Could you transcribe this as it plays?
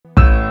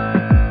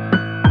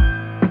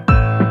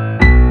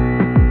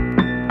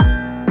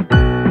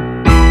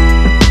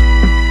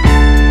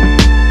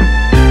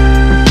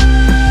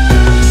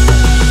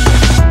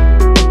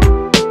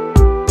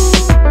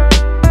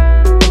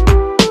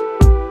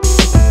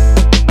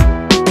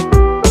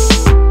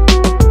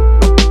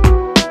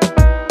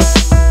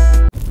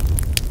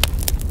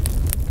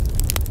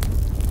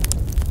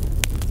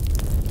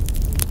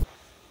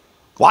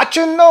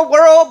Watching the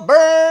world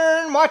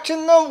burn,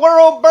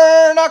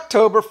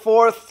 October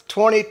 4th,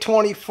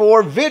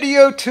 2024,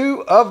 video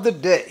 2 of the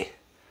day.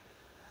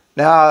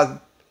 Now,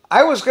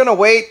 I was going to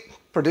wait,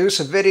 produce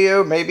a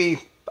video,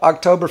 maybe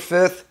October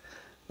 5th,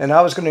 and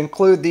I was going to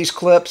include these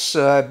clips,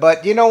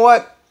 but you know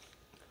what?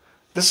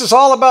 This is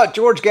all about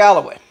George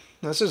Galloway.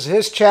 This is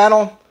his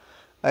channel,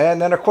 and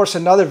then, of course,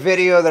 another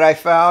video that I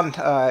found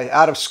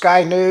out of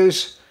Sky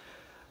News.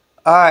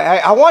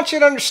 I want you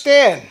to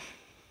understand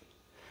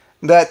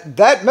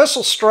that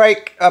missile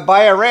strike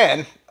by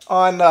Iran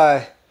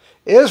on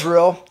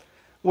Israel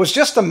was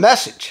just a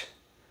message.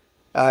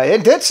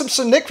 It did some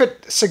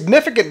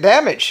significant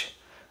damage.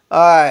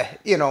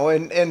 You know,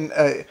 and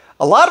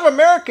a lot of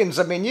Americans,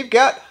 I mean, you've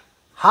got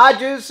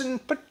Hodges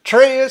and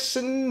Petraeus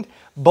and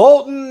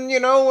Bolton, you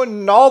know,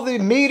 and all the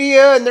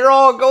media, and they're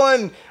all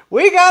going,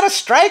 we got to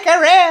strike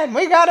Iran,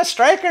 we got to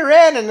strike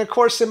Iran. And of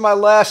course, in my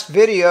last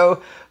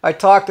video, I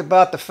talked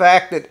about the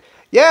fact that,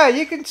 yeah,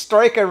 you can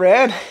strike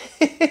Iran,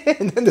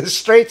 and then the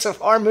Straits of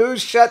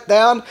Hormuz shut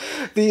down.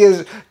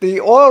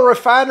 The oil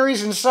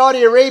refineries in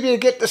Saudi Arabia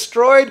get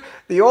destroyed.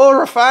 The oil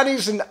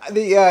refineries in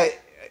the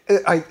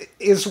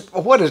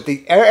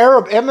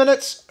Arab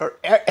Emirates or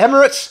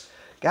Emirates?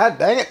 God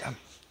dang it, I'm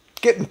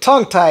getting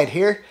tongue-tied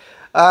here.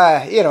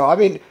 You know, I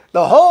mean,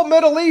 the whole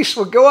Middle East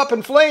would go up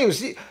in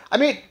flames. I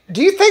mean,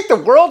 do you think the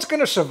world's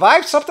going to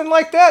survive something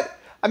like that?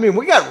 I mean,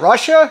 we got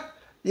Russia,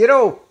 you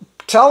know,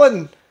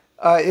 telling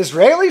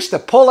Israelis to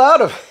pull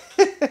out of,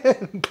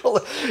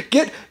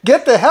 get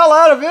the hell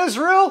out of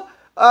Israel.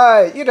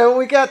 You know,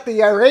 we got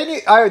the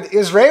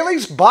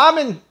Israelis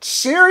bombing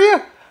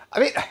Syria. I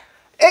mean,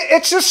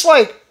 it's just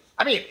like,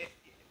 I mean,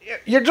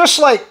 you're just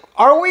like,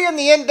 are we in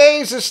the end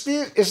days?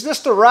 Is this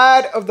the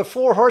ride of the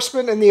four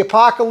horsemen in the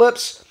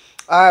apocalypse?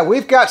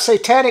 We've got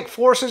satanic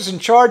forces in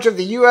charge of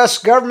the U.S.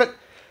 government.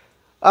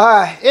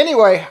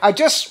 Anyway, I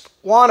just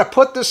want to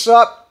put this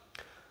up.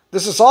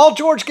 This is all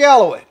George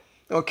Galloway.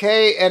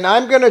 Okay, and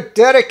I'm going to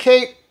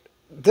dedicate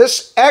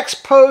this X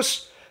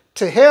post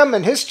to him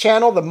and his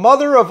channel, the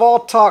mother of all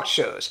talk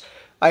shows.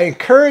 I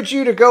encourage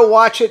you to go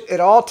watch it at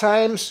all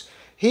times.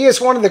 He is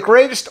one of the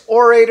greatest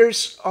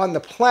orators on the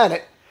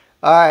planet,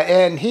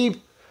 and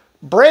he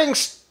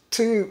brings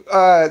to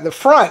the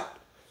front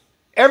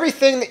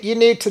everything that you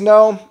need to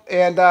know.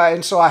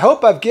 And so I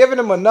hope I've given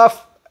him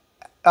enough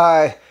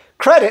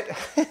credit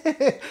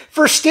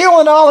for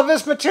stealing all of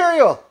his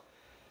material.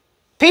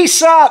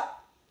 Peace out.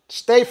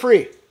 Stay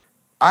free.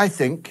 I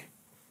think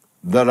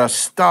that a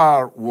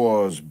star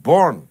was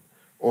born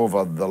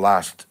over the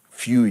last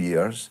few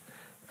years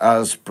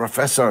as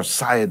Professor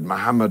Syed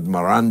Mohammed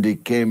Marandi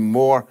came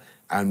more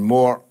and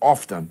more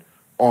often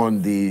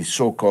on the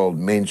so-called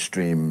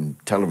mainstream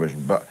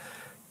television. But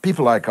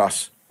people like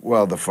us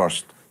were the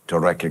first to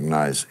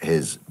recognize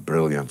his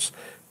brilliance.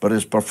 But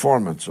his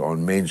performance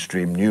on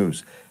mainstream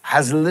news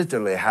has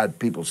literally had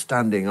people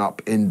standing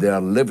up in their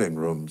living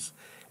rooms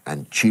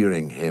and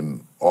cheering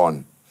him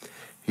on.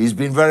 He's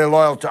been very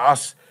loyal to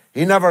us.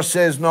 He never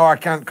says, no, I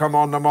can't come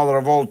on the mother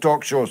of all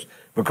talk shows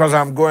because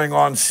I'm going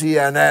on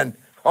CNN.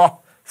 Oh,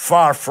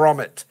 far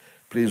from it.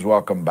 Please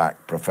welcome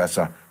back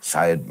Professor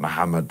Syed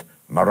Mohammed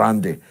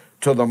Marandi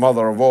to the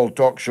mother of all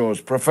talk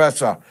shows.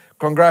 Professor,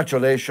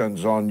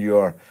 congratulations on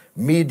your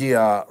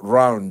media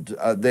round.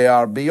 They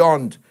are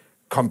beyond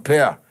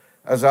compare,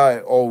 as I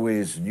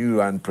always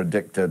knew and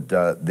predicted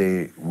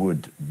they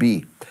would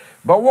be.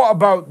 But what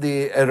about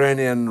the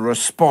Iranian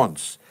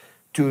response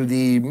to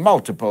the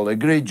multiple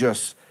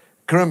egregious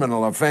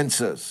criminal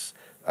offenses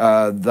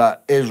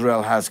that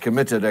Israel has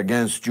committed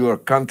against your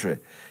country,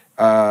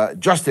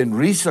 just in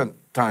recent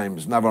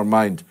times, never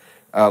mind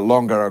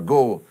longer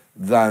ago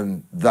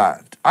than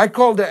that? I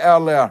called it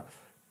earlier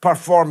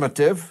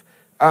performative.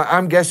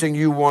 I'm guessing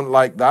you won't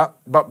like that,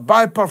 but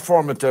by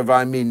performative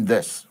I mean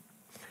this,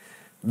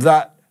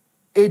 that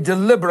a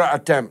deliberate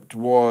attempt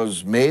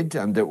was made,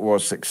 and it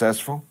was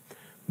successful,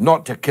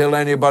 not to kill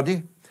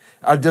anybody.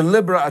 A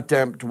deliberate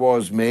attempt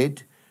was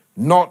made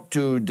not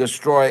to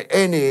destroy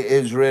any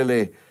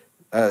Israeli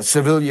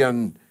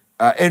civilian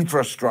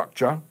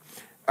infrastructure,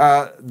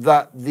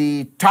 that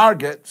the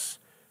targets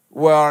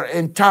were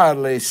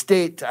entirely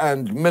state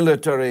and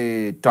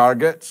military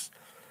targets.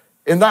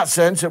 In that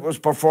sense, it was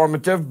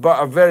performative,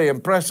 but a very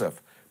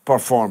impressive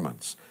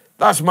performance.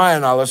 That's my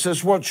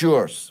analysis. What's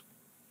yours?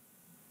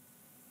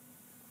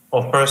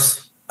 Well,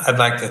 first, I'd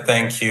like to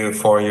thank you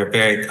for your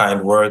very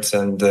kind words,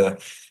 and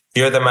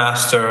you're the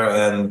master,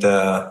 and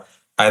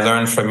I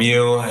learned from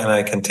you, and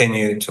I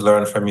continue to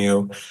learn from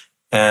you,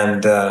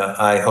 and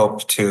I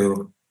hope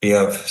to be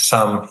of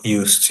some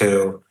use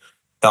to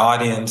the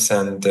audience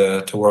and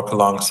to work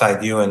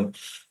alongside you and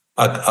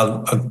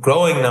a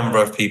growing number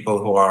of people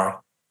who are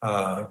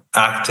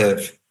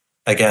active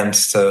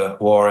against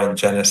war and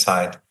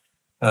genocide.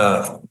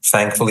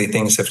 Thankfully,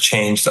 things have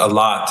changed a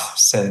lot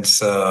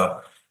since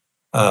a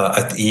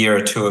year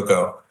or two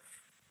ago.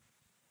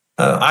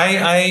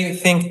 I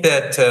think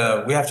that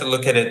we have to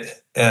look at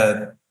it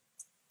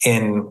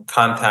in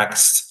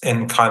context,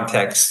 in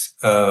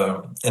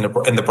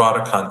the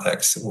broader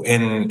context.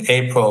 In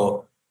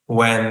April,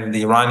 when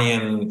the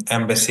Iranian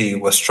embassy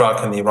was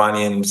struck and the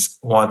Iranians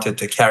wanted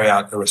to carry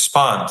out a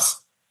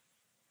response,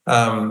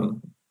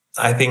 I'm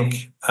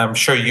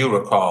sure you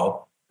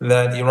recall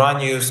that Iran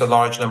used a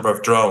large number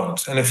of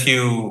drones and a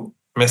few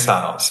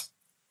missiles.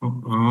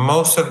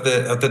 Most of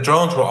the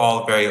drones were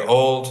all very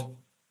old,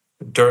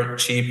 dirt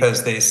cheap,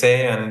 as they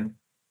say, and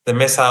the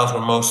missiles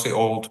were mostly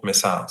old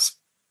missiles.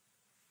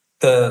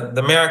 The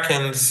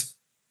Americans,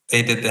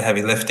 they did the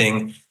heavy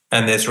lifting,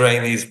 and the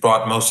Israelis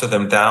brought most of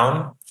them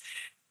down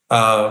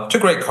to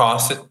great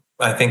cost.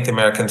 I think the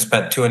Americans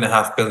spent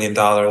 $2.5 billion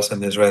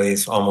and the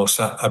Israelis almost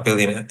 $1.5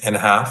 billion.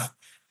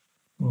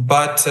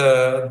 But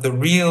the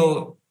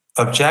real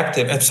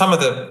objective, and some of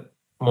the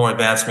more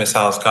advanced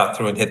missiles got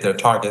through and hit their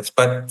targets,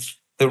 but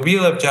the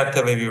real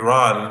objective of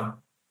Iran,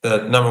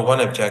 the number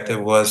one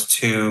objective, was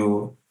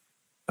to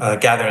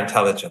gather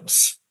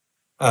intelligence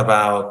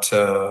about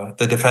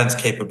the defense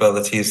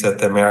capabilities that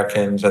the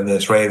Americans and the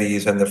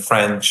Israelis and the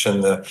French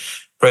and the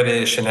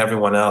British and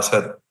everyone else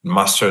had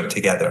mustered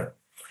together.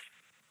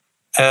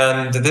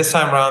 And this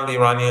time around, the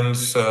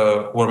Iranians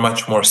were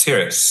much more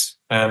serious.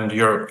 And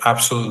you're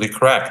absolutely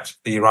correct.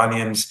 The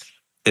Iranians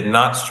did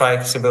not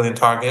strike civilian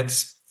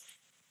targets.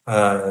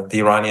 The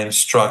Iranians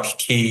struck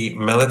key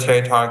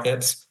military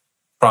targets.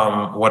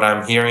 From what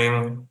I'm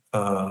hearing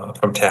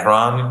from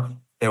Tehran,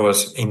 there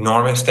was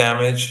enormous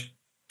damage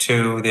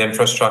to the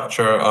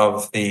infrastructure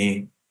of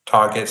the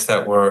targets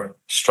that were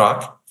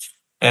struck.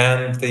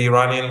 And the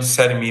Iranians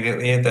said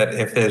immediately that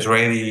if the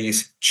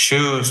Israelis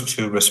choose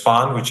to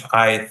respond, which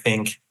I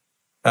think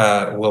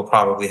will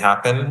probably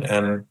happen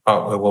and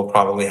will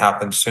probably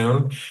happen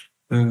soon,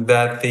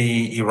 that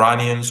the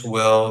Iranians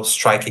will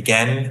strike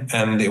again,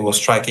 and it will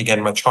strike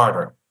again much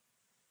harder.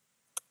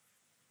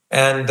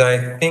 And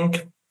I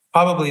think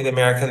probably the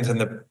Americans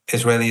and the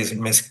Israelis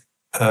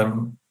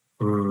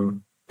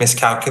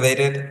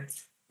miscalculated.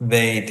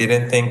 They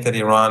didn't think that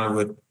Iran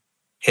would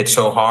hit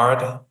so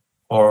hard,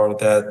 or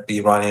that the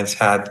Iranians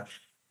had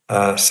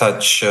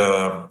such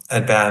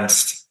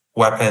advanced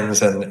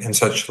weapons and in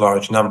such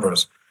large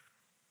numbers.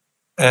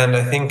 And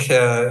I think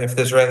if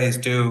the Israelis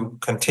do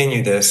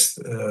continue this,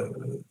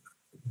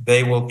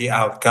 they will be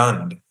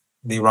outgunned.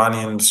 The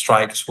Iranian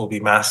strikes will be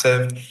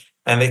massive,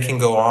 and they can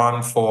go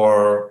on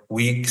for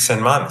weeks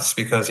and months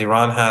because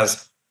Iran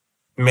has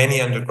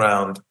many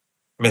underground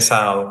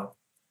missile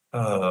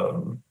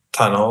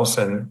tunnels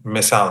and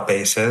missile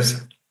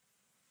bases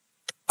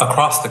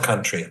across the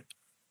country,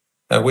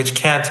 which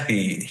can't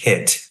be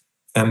hit.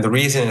 And the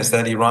reason is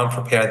that Iran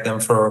prepared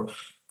them for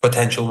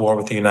potential war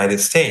with the United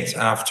States.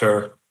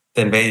 After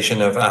the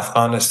invasion of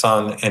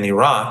Afghanistan and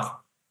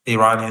Iraq, the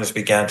Iranians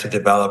began to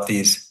develop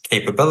these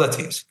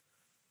capabilities.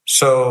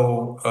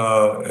 So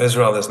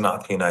Israel is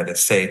not the United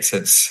States.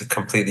 It's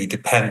completely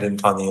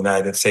dependent on the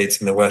United States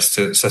and the West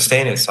to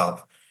sustain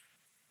itself.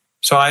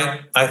 So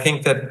I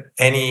think that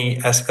any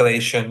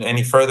escalation,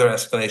 any further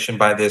escalation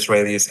by the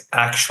Israelis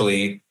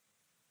actually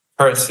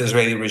hurts the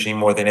Israeli regime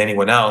more than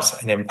anyone else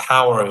and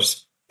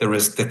empowers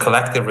the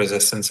collective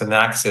resistance and the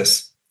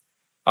axis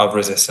of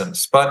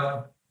resistance.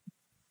 But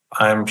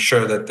I'm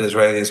sure that the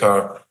Israelis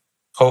are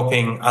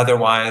hoping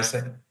otherwise.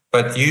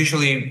 But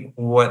usually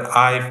what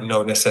I've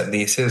noticed, at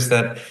least, is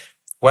that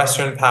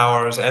Western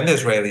powers and the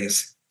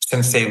Israelis,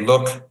 since they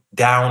look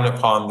down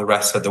upon the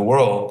rest of the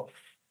world,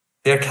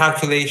 their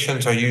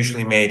calculations are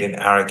usually made in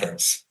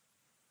arrogance.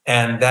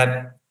 And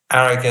that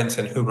arrogance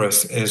and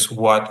hubris is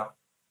what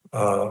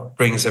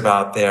brings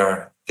about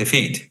their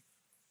defeat.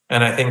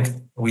 And I think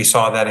we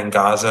saw that in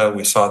Gaza.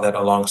 We saw that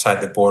alongside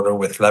the border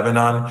with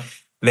Lebanon.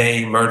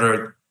 They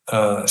murdered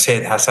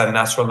Sayyid Hassan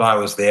Nasrallah. I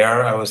was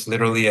there. I was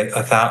literally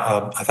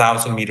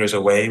 1,000 meters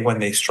away when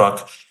they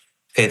struck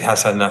Sayyid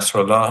Hassan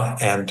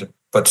Nasrallah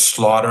but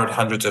slaughtered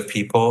hundreds of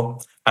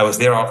people. I was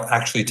there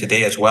actually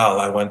today as well.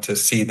 I went to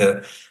see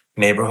the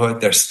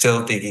neighborhood. They're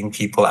still digging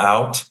people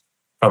out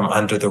from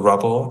under the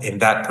rubble in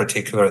that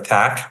particular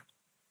attack.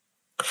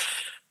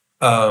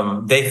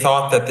 They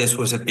thought that this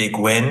was a big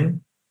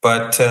win,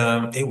 but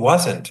it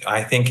wasn't.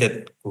 I think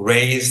it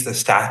raised the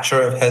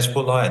stature of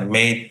Hezbollah and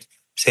made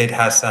Sayyid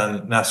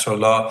Hassan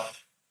Nasrallah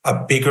a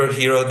bigger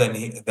hero than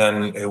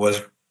it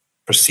was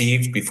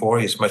perceived before.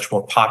 He's much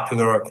more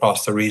popular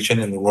across the region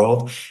and the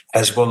world.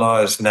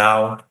 Hezbollah is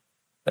now,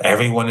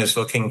 everyone is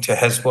looking to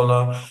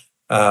Hezbollah.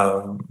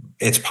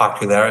 Its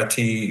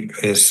popularity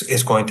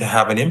is going to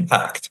have an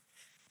impact.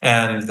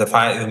 And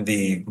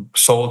the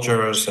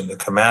soldiers and the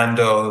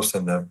commandos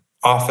and the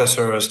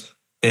officers,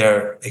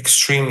 they're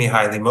extremely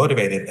highly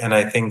motivated. And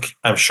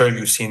I'm sure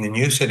you've seen the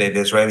news today.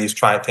 The Israelis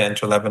tried to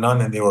enter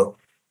Lebanon and they were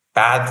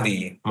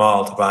badly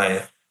mauled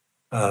by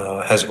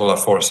Hezbollah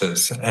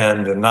forces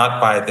and not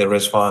by the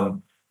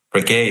Rizwan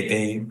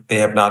brigade. They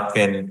have not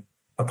been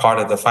a part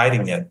of the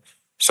fighting yet.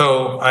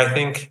 So I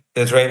think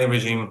the Israeli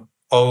regime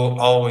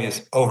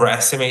always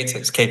overestimates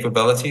its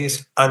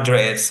capabilities,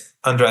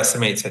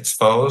 underestimates its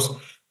foes,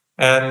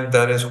 and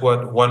that is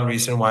one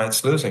reason why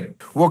it's losing.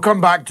 We'll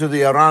come back to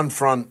the Iran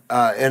front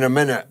in a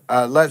minute.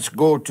 Let's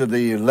go to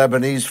the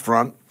Lebanese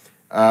front.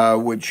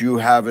 which you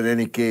have in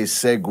any case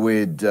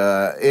segued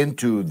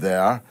into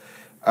there.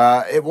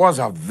 It was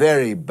a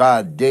very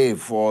bad day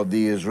for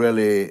the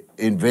Israeli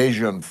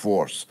invasion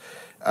force.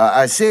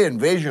 I say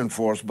invasion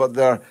force, but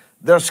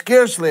they're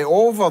scarcely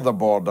over the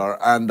border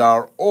and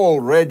are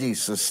already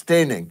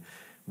sustaining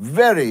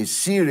very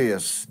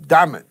serious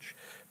damage.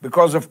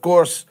 Because, of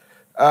course,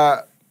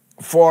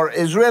 for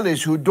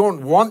Israelis who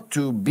don't want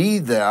to be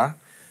there,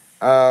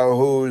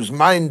 whose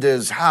mind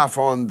is half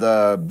on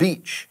the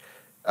beach,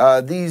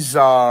 these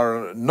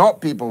are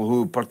not people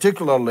who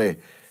particularly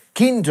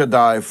keen to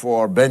die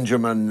for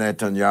Benjamin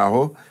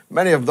Netanyahu.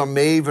 Many of them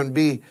may even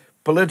be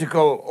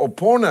political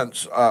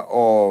opponents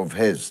of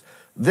his.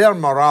 Their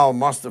morale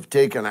must have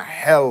taken a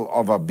hell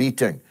of a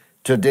beating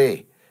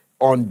today,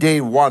 on day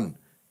one,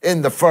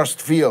 in the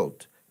first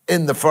field,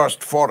 in the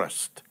first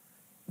forest.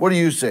 What do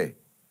you say?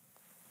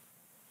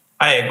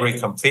 I agree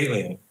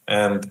completely.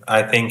 And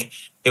I think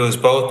it was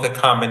both a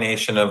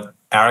combination of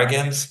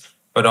arrogance,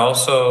 but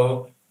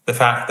also the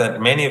fact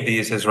that many of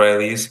these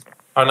Israelis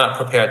are not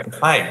prepared to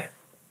fight.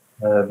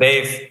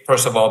 They've,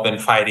 first of all, been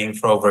fighting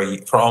for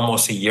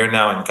almost a year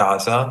now in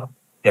Gaza.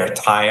 They're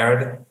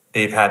tired.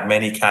 They've had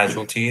many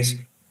casualties.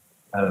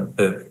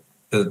 The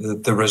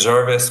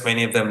reservists,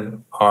 many of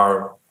them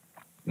are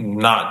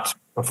not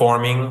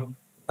performing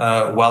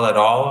well at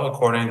all,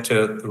 according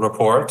to the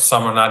report.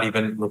 Some are not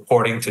even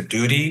reporting to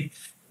duty.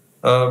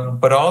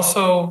 But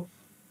also,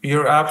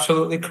 you're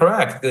absolutely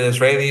correct. The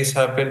Israelis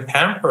have been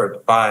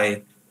pampered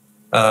by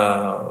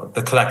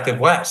the collective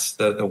West.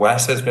 The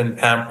West has been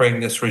pampering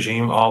this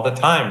regime all the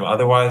time.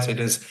 Otherwise,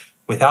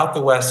 without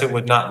the West, it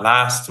would not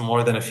last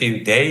more than a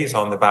few days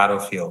on the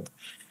battlefield.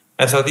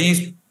 And so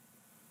these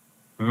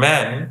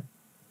men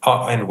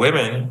and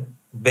women,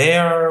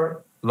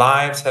 their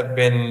lives have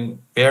been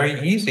very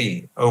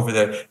easy over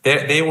there.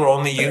 They were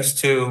only used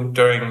to,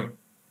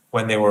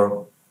 when they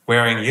were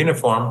wearing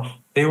uniform,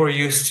 they were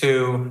used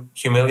to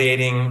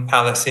humiliating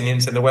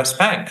Palestinians in the West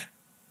Bank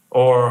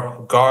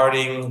or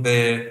guarding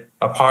the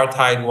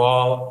apartheid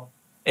wall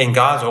in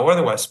Gaza or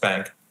the West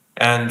Bank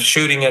and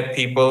shooting at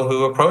people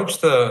who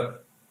approached the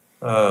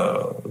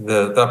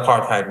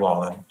apartheid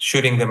wall and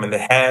shooting them in the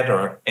head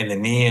or in the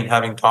knee and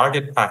having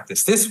target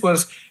practice. This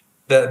was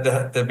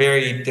the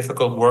very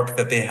difficult work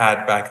that they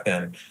had back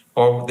then.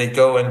 Or they'd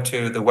go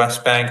into the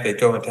West Bank, they'd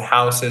go into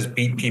houses,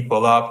 beat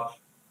people up,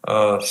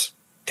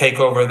 take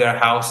over their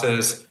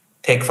houses,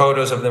 take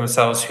photos of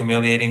themselves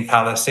humiliating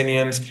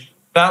Palestinians.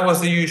 That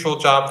was the usual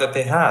job that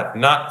they had,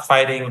 not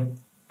fighting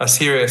a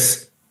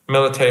serious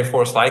military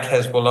force like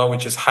Hezbollah,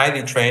 which is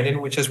highly trained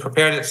and which has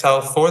prepared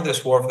itself for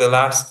this war for the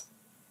last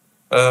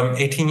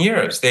 18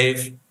 years.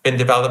 They've been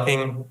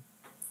developing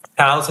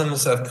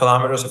thousands of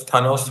kilometers of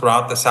tunnels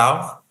throughout the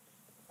south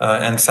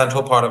and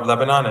central part of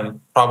Lebanon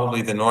and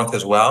probably the north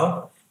as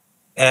well.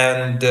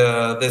 And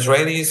the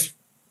Israelis,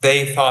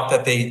 they thought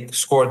that they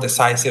scored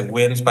decisive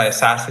wins by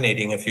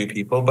assassinating a few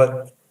people,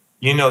 but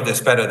you know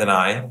this better than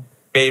I.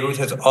 Beirut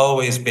has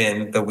always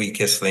been the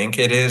weakest link.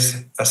 It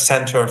is a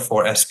center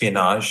for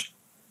espionage.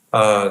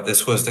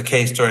 This was the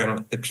case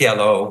during the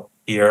PLO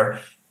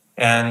here.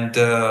 And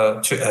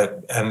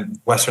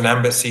Western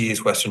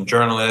embassies, Western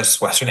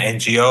journalists, Western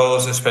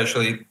NGOs,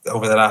 especially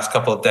over the last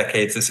couple of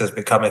decades, this has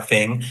become a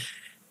thing.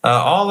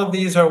 All of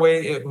these are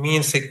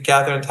means to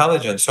gather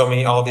intelligence.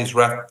 All these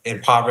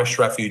impoverished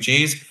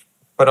refugees,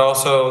 but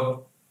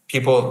also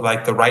people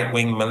like the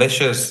right-wing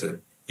militias.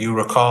 You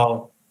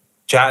recall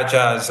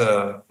Jajja's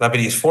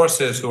Lebanese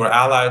forces who were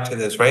allied to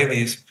the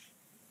Israelis.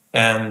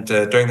 And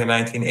during the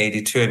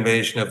 1982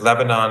 invasion of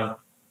Lebanon,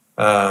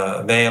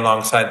 they,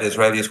 alongside the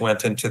Israelis,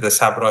 went into the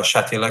Sabra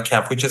Shatila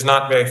camp, which is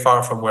not very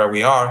far from where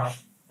we are.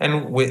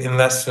 And in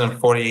less than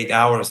 48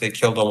 hours, they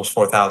killed almost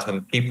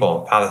 4,000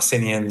 people,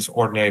 Palestinians,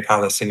 ordinary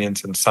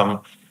Palestinians, and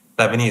some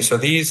Lebanese. So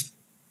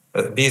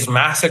these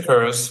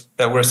massacres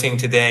that we're seeing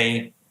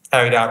today,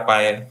 carried out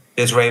by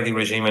the Israeli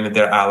regime and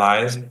their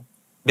allies,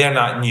 they're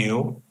not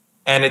new.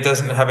 And it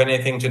doesn't have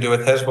anything to do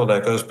with Hezbollah.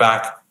 It goes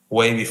back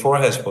way before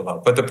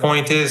Hezbollah. But the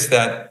point is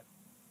that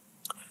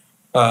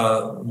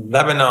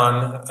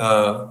Lebanon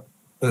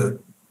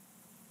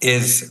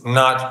is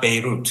not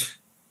Beirut.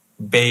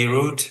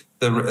 Beirut,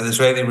 the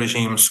Israeli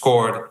regime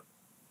scored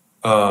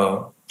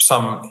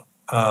some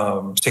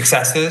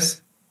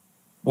successes,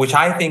 which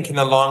I think in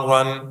the long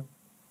run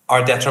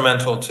are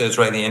detrimental to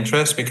Israeli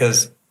interests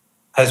because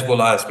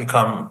Hezbollah has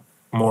become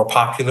more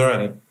popular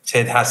and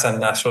Sayyid Hassan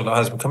Nasrallah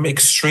has become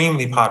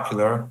extremely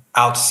popular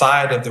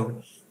outside of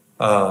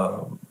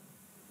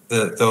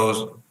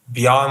those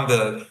beyond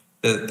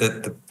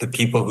the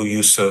people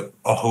who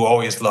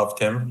always loved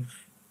him,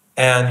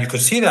 and you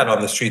could see that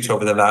on the streets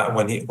over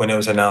when it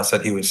was announced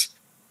that he was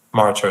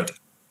martyred.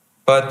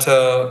 But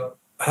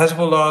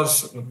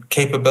Hezbollah's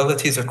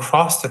capabilities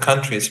across the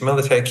country, its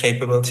military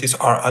capabilities,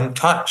 are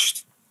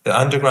untouched. The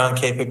underground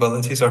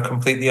capabilities are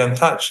completely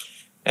untouched.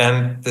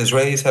 And the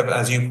Israelis have,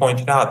 as you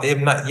pointed out, they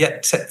have not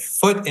yet set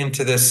foot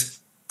into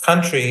this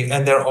country,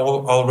 and they're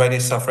already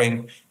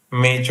suffering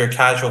major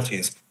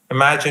casualties.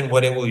 Imagine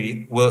what it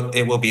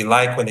will be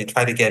like when they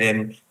try to get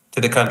in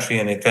to the country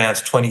and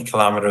advance 20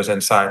 kilometers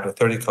inside or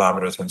 30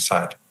 kilometers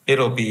inside.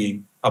 It'll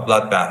be a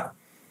bloodbath.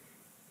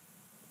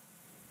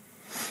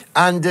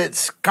 And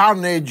it's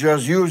carnage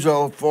as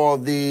usual for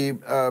the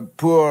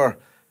poor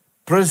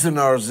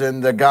prisoners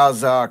in the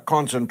Gaza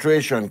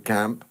concentration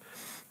camp.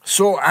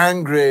 So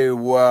angry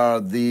were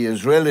the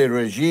Israeli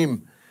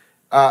regime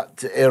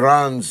at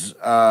Iran's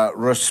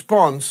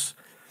response,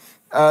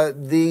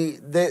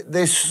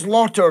 they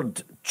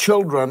slaughtered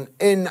children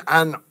in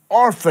an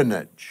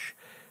orphanage.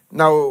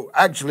 Now,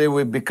 actually,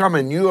 we've become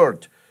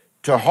inured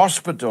to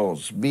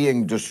hospitals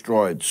being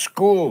destroyed,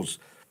 schools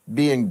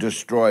being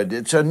destroyed.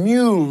 It's a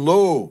new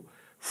low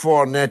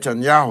for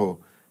Netanyahu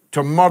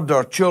to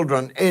murder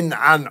children in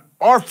an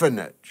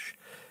orphanage.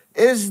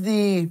 Is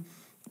the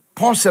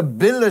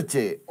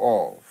possibility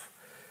of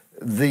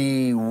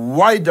the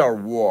wider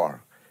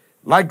war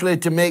likely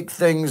to make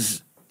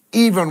things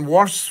even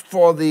worse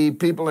for the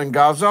people in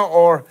Gaza,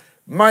 or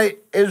might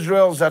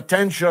Israel's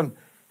attention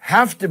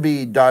have to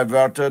be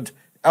diverted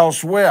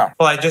elsewhere?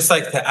 Well, I'd just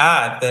like to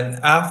add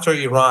that after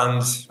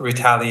Iran's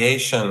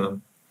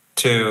retaliation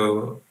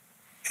to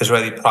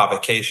Israeli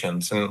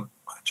provocations, and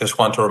I just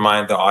want to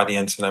remind the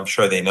audience, and I'm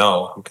sure they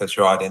know because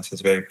your audience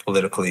is very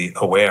politically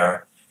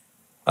aware,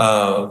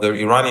 the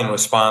Iranian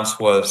response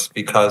was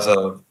because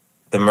of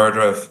the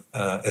murder of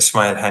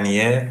Ismail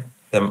Haniyeh,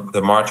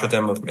 the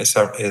martyrdom of Miss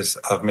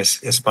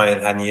Ismail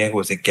Haniyeh, who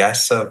was a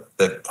guest of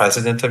the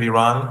president of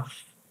Iran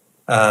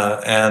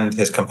and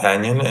his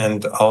companion,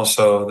 and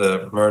also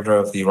the murder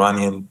of the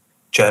Iranian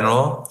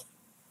general,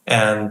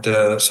 and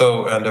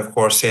of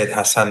course Sayyid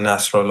Hassan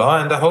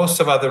Nasrallah, and a host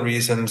of other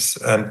reasons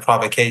and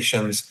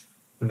provocations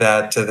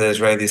that the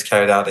Israelis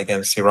carried out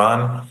against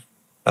Iran.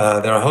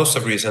 There are a host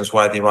of reasons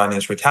why the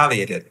Iranians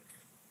retaliated.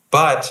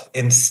 But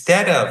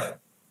instead of,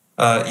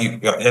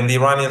 and the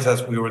Iranians,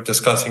 as we were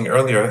discussing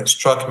earlier,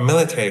 struck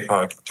military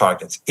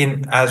targets.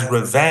 As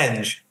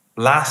revenge,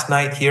 last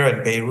night here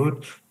in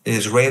Beirut, the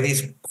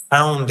Israelis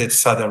pounded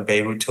southern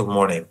Beirut till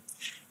morning.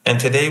 And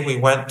today we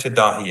went to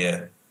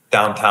Dahiyeh,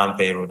 downtown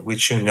Beirut,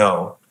 which you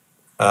know,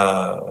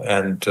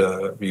 and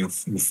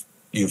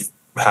you've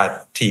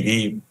had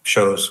TV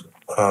shows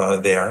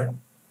there.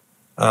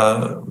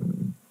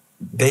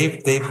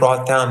 They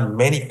brought down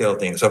many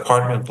buildings,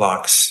 apartment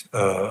blocks,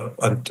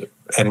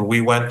 and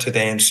we went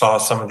today and saw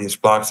some of these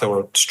blocks that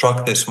were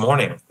struck this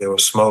morning. There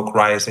was smoke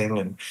rising,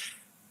 and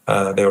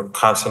they were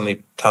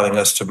constantly telling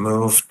us to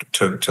move,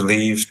 to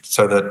leave,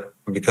 so that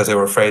because they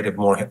were afraid of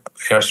more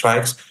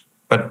airstrikes.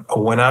 But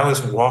when I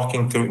was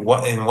walking through,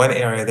 in one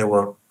area, there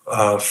were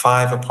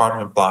 5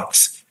 apartment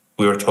blocks,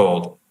 we were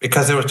told,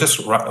 because there was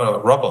just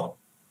rubble.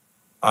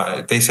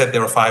 They said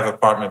there were 5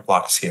 apartment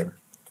blocks here.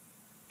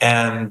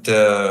 And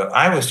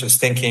I was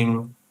just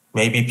thinking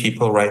maybe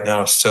people right now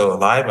are still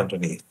alive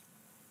underneath.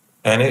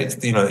 And it's,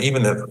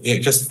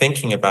 just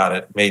thinking about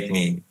it made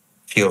me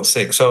feel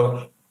sick.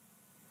 So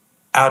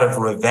out of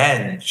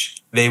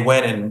revenge, they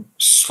went and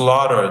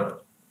slaughtered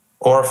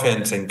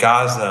orphans in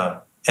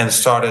Gaza and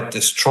started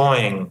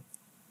destroying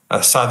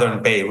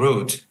southern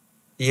Beirut.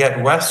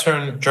 Yet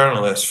Western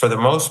journalists, for the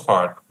most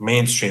part,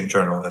 mainstream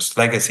journalists,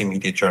 legacy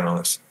media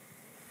journalists,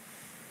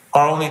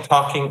 are only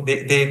talking,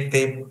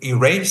 they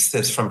erased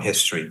this from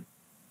history.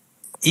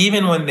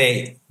 Even when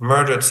they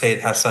murdered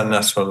Sayyid Hassan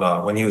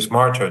Nasrallah, when he was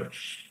martyred,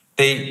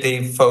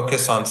 they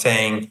focus on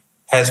saying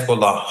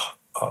Hezbollah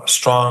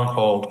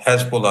stronghold,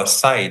 Hezbollah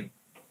site,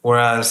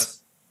 whereas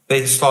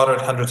they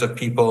slaughtered hundreds of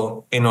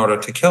people in order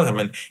to kill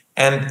him.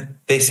 And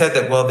they said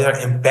that, well, they're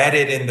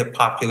embedded in the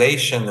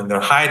population and they're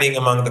hiding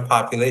among the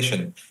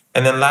population.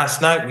 And then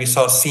last night we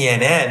saw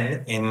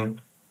CNN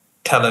in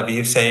Tel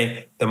Aviv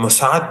say the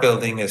Mossad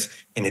building is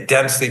in a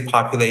densely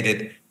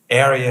populated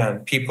area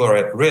and people are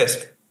at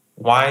risk.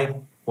 Why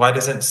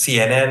doesn't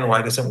CNN,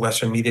 why doesn't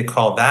Western media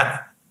call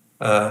that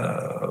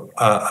an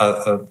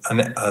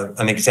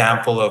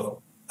example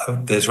of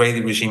the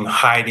Israeli regime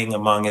hiding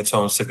among its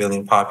own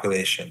civilian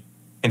population?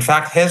 In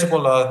fact,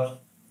 Hezbollah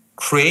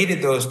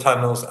created those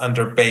tunnels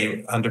under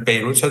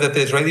Beirut so that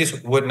the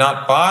Israelis would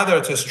not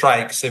bother to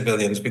strike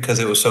civilians because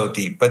it was so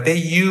deep. But they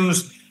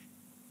used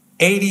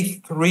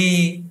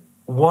 83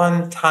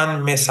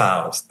 one-ton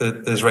missiles,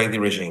 the Israeli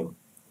regime.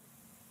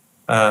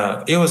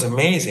 It was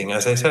amazing.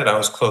 As I said, I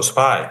was close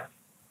by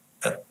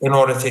in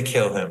order to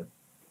kill him.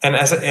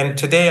 And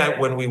today,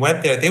 when we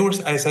went there, they were,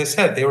 as I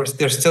said,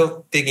 they're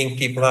still digging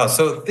people out.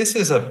 So this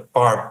is a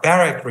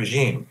barbaric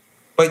regime.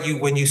 But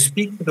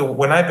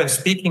when I've been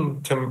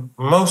speaking to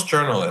most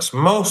journalists,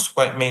 most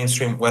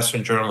mainstream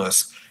Western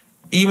journalists,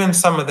 even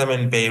some of them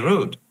in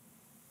Beirut,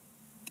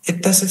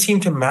 it doesn't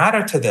seem to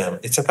matter to them.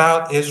 It's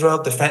about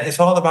Israel it's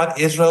all about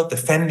Israel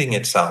defending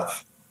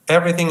itself.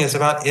 Everything is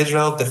about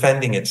Israel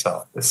defending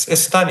itself. It's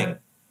stunning.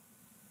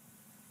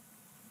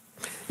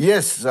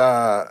 Yes,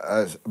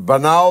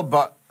 banal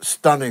but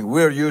stunning.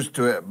 We're used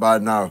to it by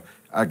now.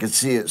 I can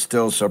see it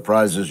still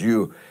surprises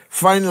you.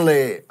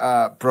 Finally,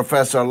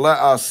 Professor, let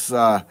us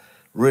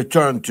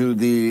return to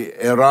the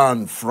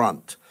Iran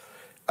front.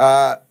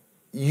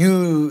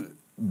 You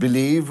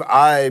believe,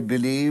 I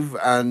believe,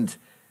 and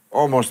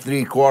almost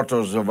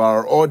 3/4 of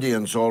our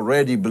audience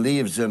already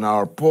believes in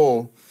our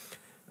poll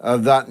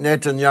that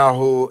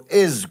Netanyahu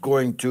is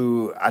going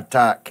to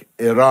attack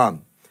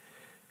Iran.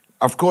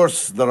 Of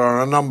course,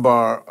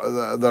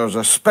 there's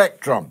a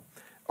spectrum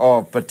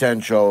of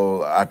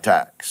potential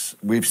attacks.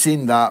 We've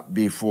seen that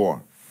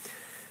before.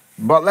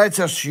 But let's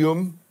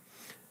assume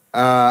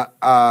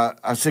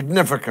a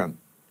significant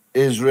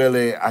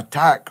Israeli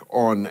attack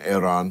on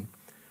Iran.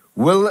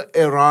 Will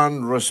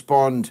Iran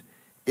respond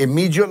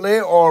immediately,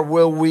 or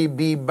will we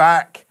be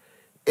back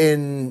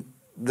in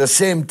the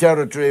same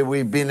territory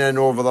we've been in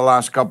over the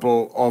last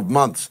couple of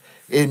months,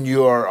 in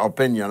your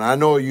opinion? I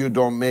know you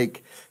don't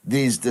make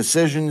these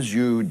decisions,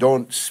 you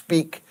don't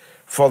speak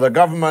for the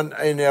government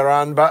in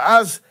Iran, but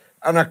as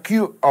an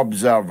acute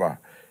observer,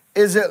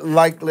 is it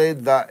likely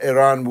that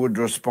Iran would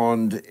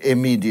respond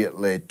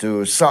immediately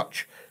to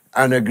such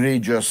an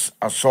egregious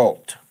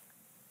assault?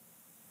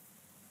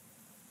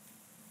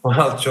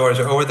 Well, George,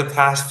 over the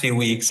past few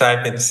weeks,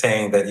 I've been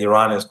saying that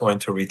Iran is going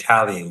to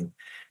retaliate,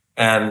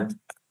 and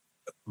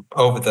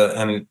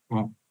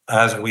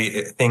as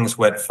things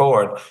went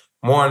forward,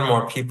 more and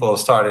more people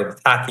started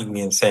attacking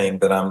me and saying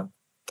that I'm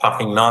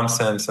talking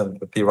nonsense and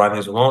that the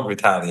Iranians won't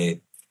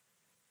retaliate.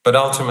 But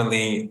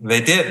ultimately,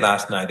 they did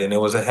last night, and it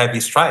was a heavy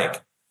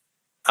strike.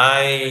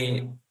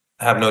 I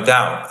have no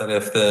doubt that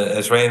if the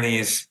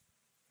Israelis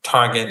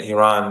target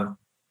Iran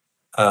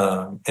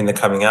in the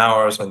coming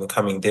hours or in the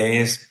coming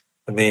days,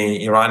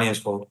 the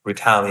Iranians will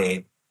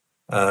retaliate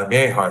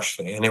very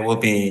harshly, and it will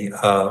be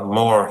a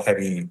more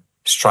heavy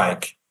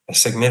strike, a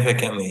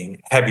significantly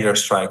heavier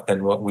strike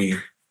than what we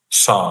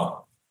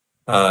saw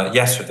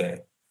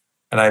yesterday.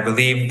 And I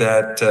believe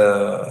that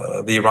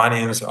the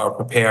Iranians are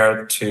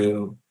prepared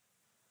to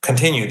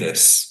continue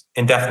this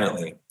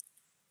indefinitely.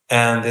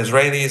 And the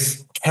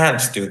Israelis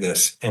can't do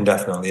this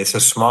indefinitely. It's a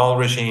small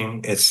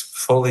regime. It's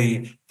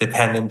fully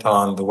dependent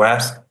on the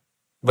West,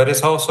 but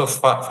it's also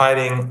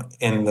fighting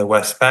in the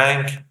West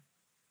Bank,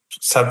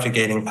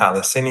 subjugating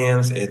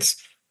Palestinians. It's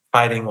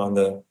fighting on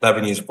the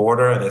Lebanese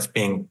border, and it's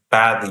being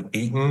badly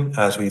beaten,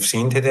 as we've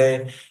seen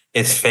today.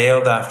 It's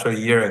failed after a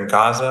year in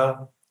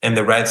Gaza. In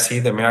the Red Sea,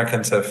 the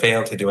Americans have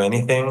failed to do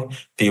anything.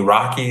 The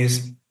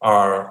Iraqis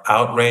are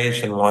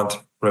outraged and want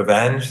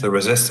revenge. The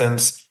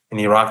resistance in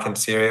Iraq and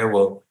Syria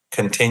will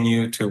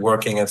continue to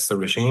work against the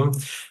regime.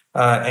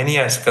 Any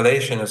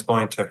escalation is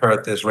going to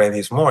hurt the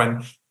Israelis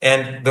more.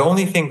 And the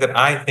only thing that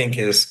I think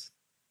is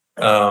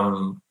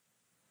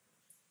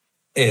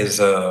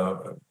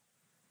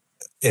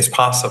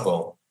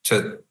possible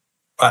to,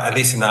 at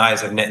least in the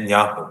eyes of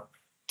Netanyahu,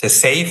 to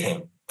save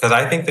him, because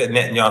I think that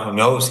Netanyahu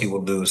knows he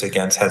will lose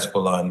against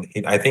Hezbollah.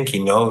 And I think he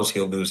knows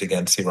he'll lose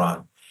against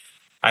Iran.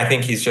 I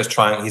think he's just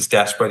he's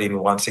desperate and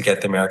wants to get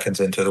the Americans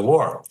into the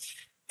war.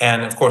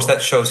 And of course,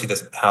 that shows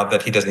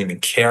that he doesn't even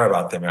care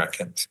about the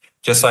Americans.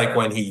 Just like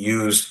when he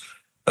used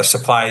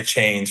supply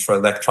chains for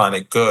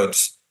electronic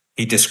goods,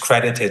 he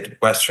discredited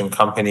Western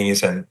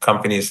companies and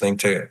companies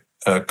linked to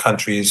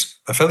countries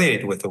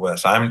affiliated with the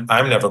West. I'm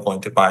never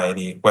going to buy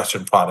any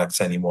Western products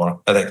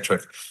anymore,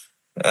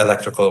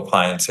 electrical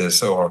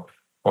appliances or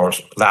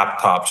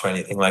laptops or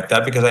anything like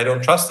that, because I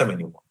don't trust them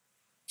anymore.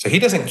 So he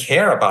doesn't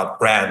care about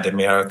brand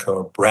America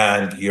or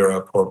brand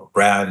Europe or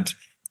brand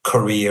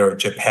Korea or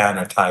Japan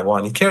or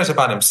Taiwan. He cares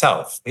about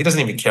himself. He doesn't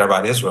even care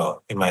about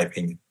Israel, in my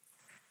opinion.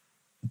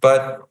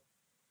 But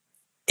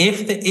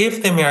if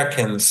the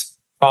Americans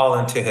fall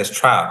into his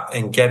trap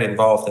and get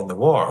involved in the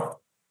war,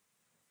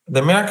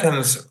 the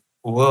Americans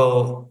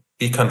will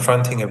be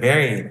confronting a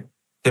very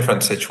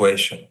different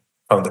situation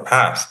from the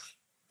past.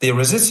 The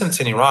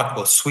resistance in Iraq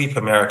will sweep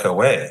America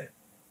away.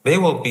 They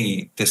will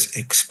be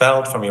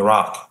expelled from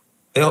Iraq.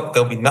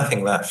 There'll be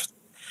nothing left.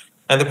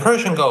 And the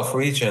Persian Gulf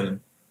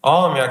region,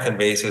 all American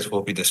bases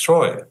will be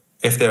destroyed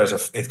if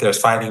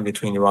there's fighting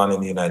between Iran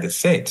and the United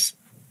States.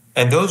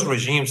 And those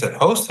regimes that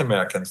host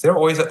Americans, their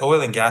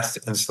oil and gas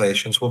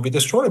installations will be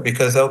destroyed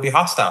because they'll be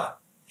hostile.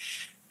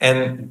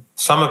 And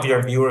some of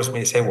your viewers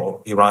may say,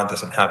 well, Iran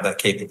doesn't have that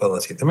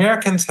capability. The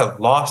Americans have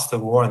lost the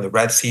war in the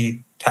Red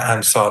Sea to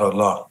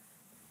Ansarullah,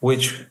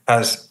 which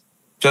has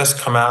just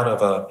come out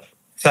of a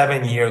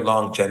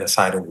 7-year-long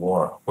genocidal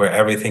war where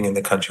everything in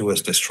the country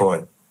was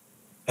destroyed.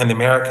 And the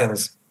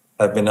Americans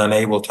have been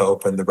unable to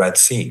open the Red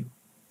Sea.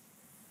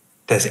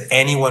 Does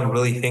anyone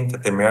really think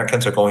that the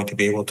Americans are going to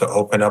be able to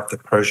open up the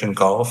Persian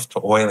Gulf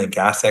to oil and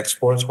gas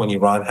exports when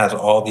Iran has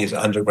all these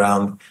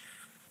underground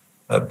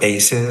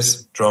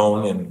bases,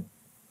 drone and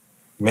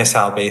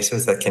missile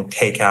bases that can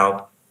take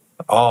out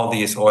all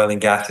these oil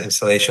and gas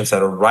installations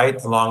that are right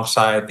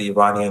alongside the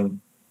Iranian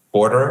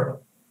border,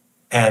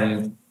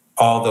 and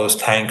all those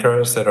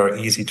tankers that are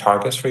easy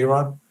targets for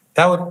Iran?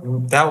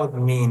 That would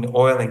mean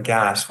oil and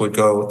gas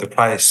the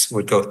price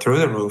would go through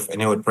the roof,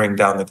 and it would bring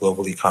down the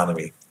global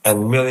economy,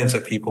 and millions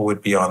of people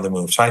would be on the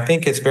move. So I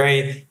think it's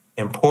very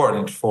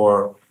important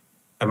for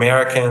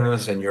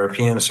Americans and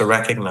Europeans to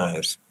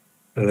recognize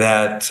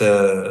that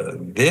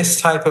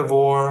this type of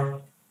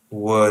war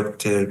would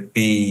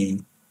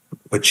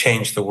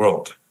change the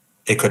world.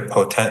 It could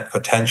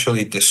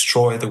potentially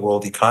destroy the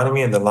world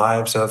economy and the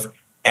lives of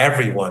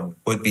everyone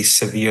would be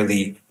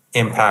severely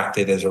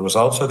impacted as a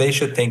result. So they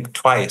should think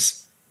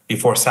twice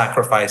before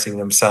sacrificing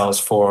themselves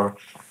for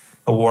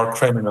a war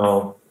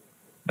criminal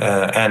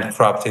and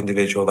corrupt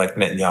individual like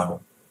Netanyahu.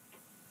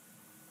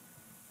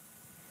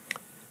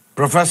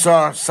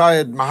 Professor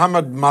Syed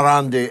Mohammed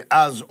Marandi,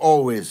 as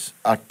always,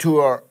 a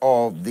tour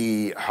of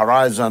the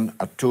horizon,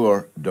 a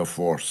tour de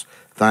force.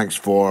 Thanks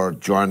for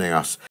joining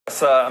us.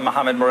 Sir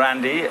Mohammed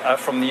Marandi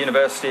from the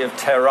University of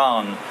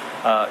Tehran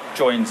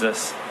joins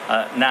us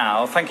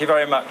now. Thank you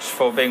very much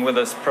for being with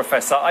us,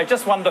 Professor. I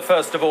just wonder,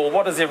 first of all,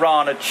 what has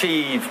Iran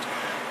achieved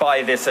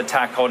by this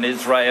attack on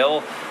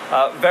Israel?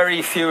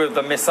 Very few of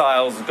the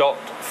missiles got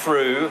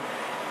through.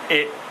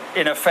 It,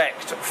 in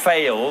effect,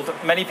 failed.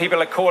 Many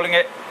people are calling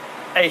it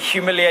a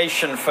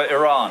humiliation for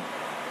Iran.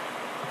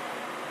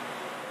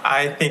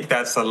 I think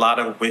that's a lot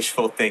of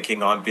wishful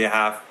thinking on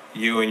behalf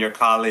of you and your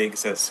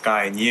colleagues at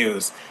Sky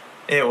News.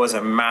 It was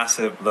a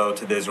massive blow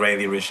to the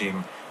Israeli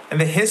regime.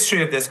 And the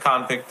history of this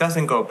conflict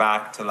doesn't go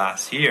back to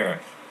last year.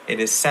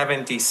 It is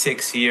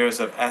 76 years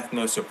of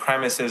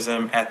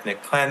ethno-supremacism,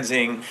 ethnic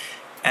cleansing,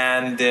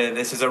 and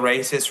this is a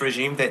racist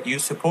regime that you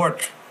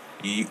support.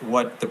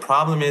 What the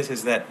problem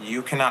is that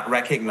you cannot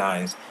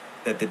recognize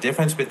that the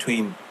difference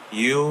between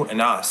you and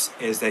us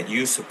is that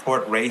you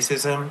support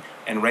racism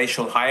and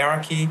racial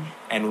hierarchy,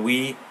 and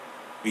we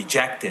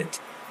reject it.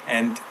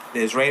 And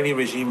the Israeli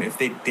regime, if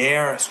they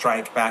dare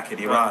strike back at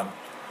Iran,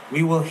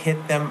 we will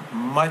hit them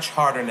much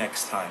harder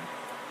next time.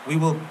 We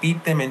will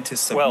beat them into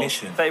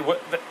submission. Well,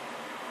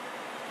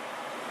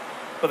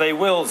 they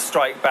will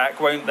strike back,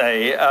 won't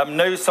they?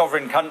 No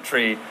sovereign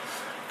country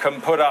can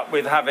put up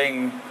with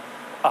having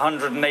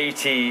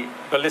 180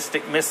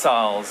 ballistic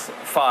missiles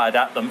fired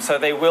at them. So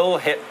they will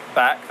hit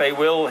back, they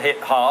will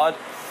hit hard,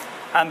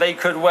 and they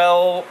could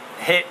well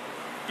hit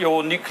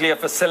your nuclear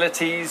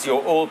facilities,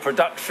 your oil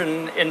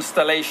production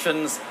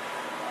installations.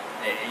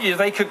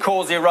 They could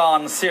cause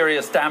Iran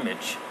serious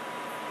damage.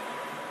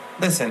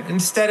 Listen,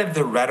 instead of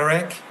the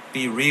rhetoric,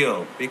 be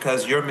real,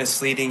 because you're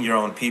misleading your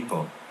own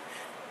people.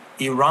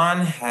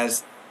 Iran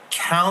has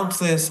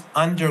countless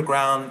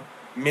underground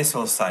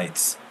missile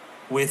sites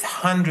with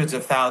hundreds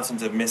of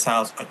thousands of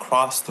missiles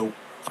across the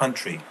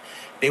country.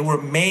 They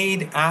were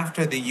made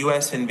after the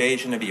U.S.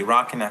 invasion of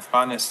Iraq and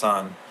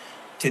Afghanistan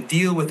to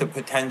deal with a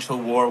potential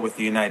war with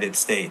the United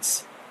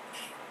States.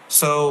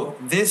 So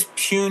this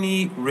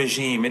puny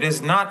regime, it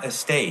is not a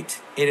state,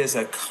 it is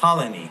a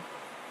colony.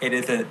 It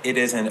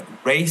is a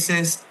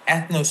racist,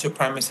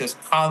 ethno-supremacist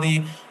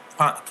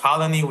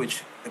colony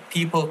which the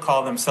people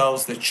call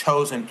themselves the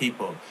chosen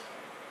people.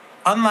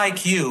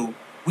 Unlike you,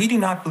 we do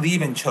not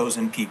believe in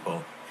chosen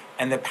people.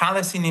 And the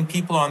Palestinian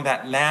people on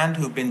that land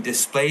who've been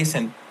displaced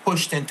and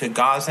pushed into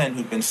Gaza and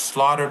who've been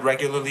slaughtered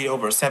regularly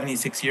over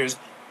 76 years,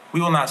 we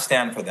will not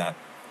stand for that.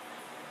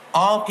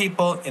 All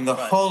people in the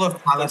whole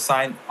of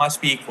Palestine must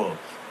be equal.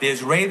 The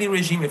Israeli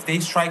regime, if they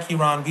strike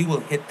Iran, we will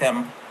hit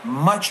them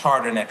much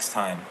harder next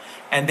time.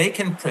 And they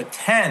can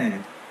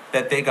pretend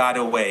that they got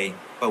away,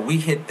 but we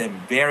hit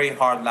them very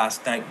hard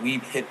last night. We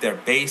hit their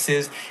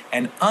bases.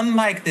 And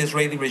unlike the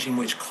Israeli regime,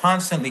 which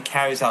constantly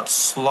carries out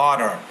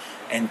slaughter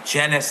and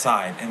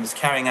genocide and is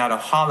carrying out a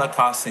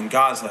Holocaust in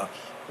Gaza,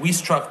 we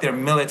struck their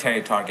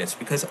military targets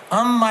because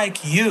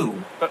unlike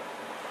you,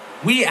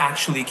 we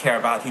actually care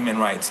about human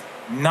rights,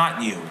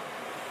 not you.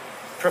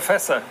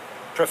 Professor,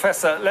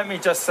 let me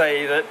just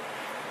say that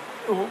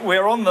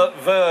we're on the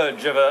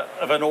verge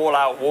of an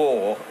all-out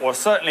war, or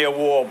certainly a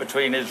war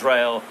between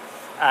Israel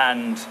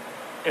and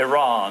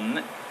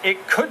Iran.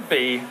 It could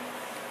be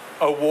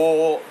a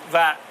war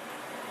that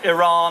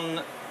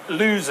Iran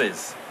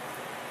loses.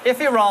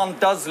 If Iran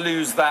does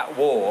lose that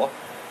war,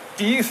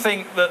 do you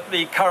think that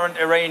the current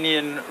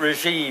Iranian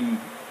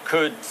regime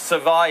could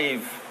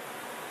survive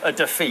a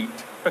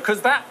defeat?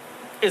 Because that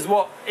is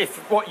if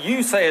what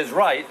you say is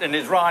right and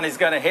Iran is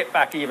going to hit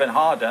back even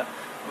harder,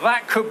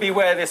 that could be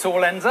where this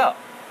all ends up.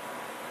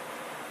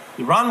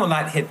 Iran will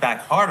not hit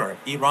back harder.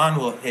 Iran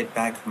will hit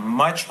back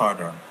much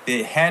harder.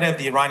 The head of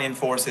the Iranian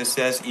forces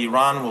says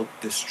Iran will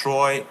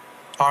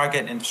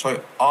target and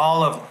destroy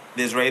all of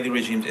the Israeli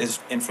regime's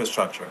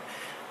infrastructure.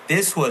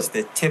 This was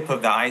the tip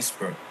of the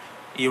iceberg.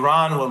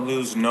 Iran will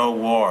lose no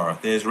war.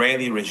 The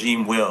Israeli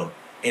regime will.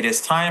 It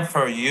is time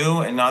for you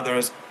and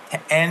others to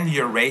end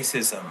your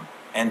racism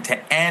and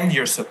to end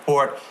your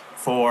support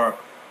for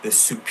the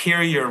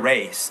superior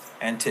race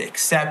and to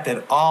accept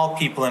that all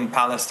people in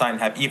Palestine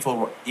have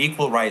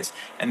equal rights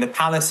and the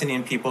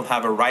Palestinian people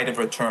have a right of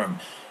return.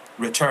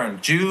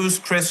 Jews,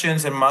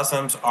 Christians, and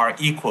Muslims are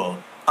equal.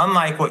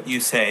 Unlike what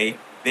you say,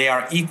 they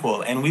are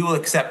equal, and we will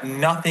accept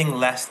nothing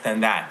less than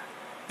that.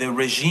 The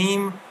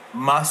regime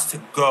must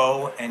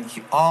go, and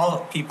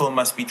all people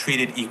must be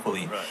treated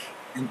equally. Right.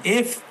 And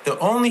if the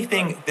only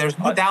thing, there's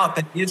no doubt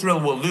that Israel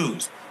will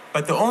lose,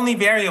 but the only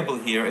variable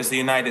here is the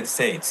United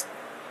States.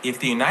 If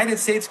the United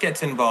States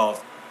gets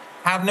involved,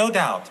 have no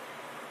doubt,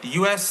 the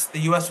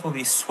U.S. will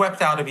be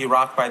swept out of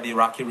Iraq by the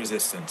Iraqi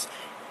resistance.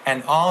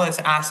 and all its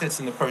assets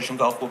in the Persian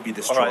Gulf will be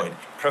destroyed.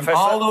 Professor,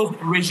 all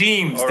those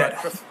regimes right,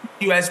 that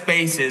U.S.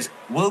 bases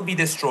will be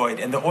destroyed,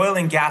 and the oil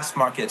and gas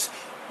markets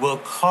will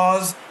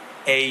cause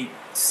a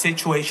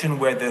situation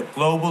where the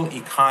global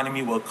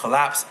economy will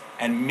collapse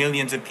and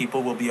millions of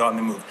people will be on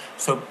the move.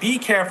 So be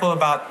careful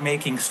about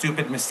making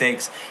stupid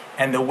mistakes,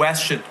 and the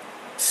West should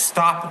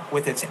stop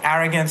with its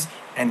arrogance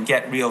and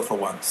get real for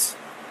once.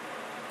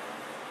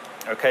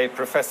 Okay,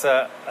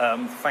 Professor,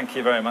 thank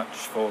you very much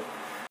for